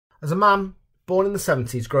As a man born in the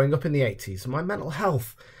 70s, growing up in the 80s, my mental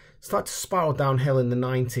health started to spiral downhill in the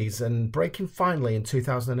 90s and breaking finally in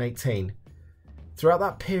 2018. Throughout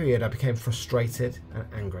that period, I became frustrated and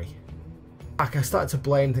angry. I started to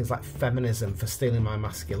blame things like feminism for stealing my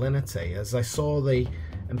masculinity, as I saw the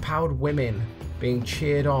empowered women being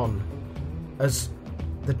cheered on, as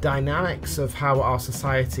the dynamics of how our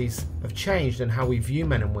societies have changed and how we view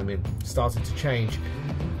men and women started to change.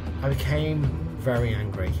 I became very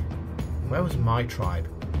angry. Where was my tribe?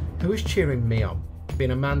 Who was cheering me on?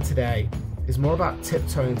 Being a man today is more about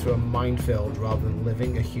tiptoeing through a minefield rather than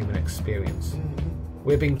living a human experience.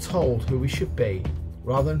 We're being told who we should be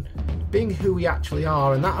rather than being who we actually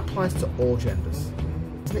are, and that applies to all genders.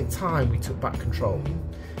 Isn't it time we took back control?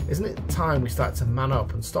 Isn't it time we started to man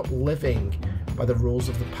up and stop living by the rules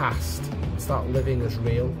of the past and start living as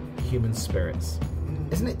real human spirits?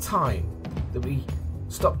 Isn't it time that we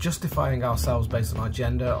stop justifying ourselves based on our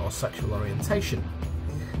gender or sexual orientation?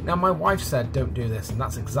 Now, my wife said don't do this, and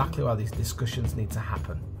that's exactly why these discussions need to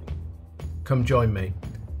happen. Come join me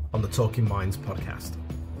on the Talking Minds podcast.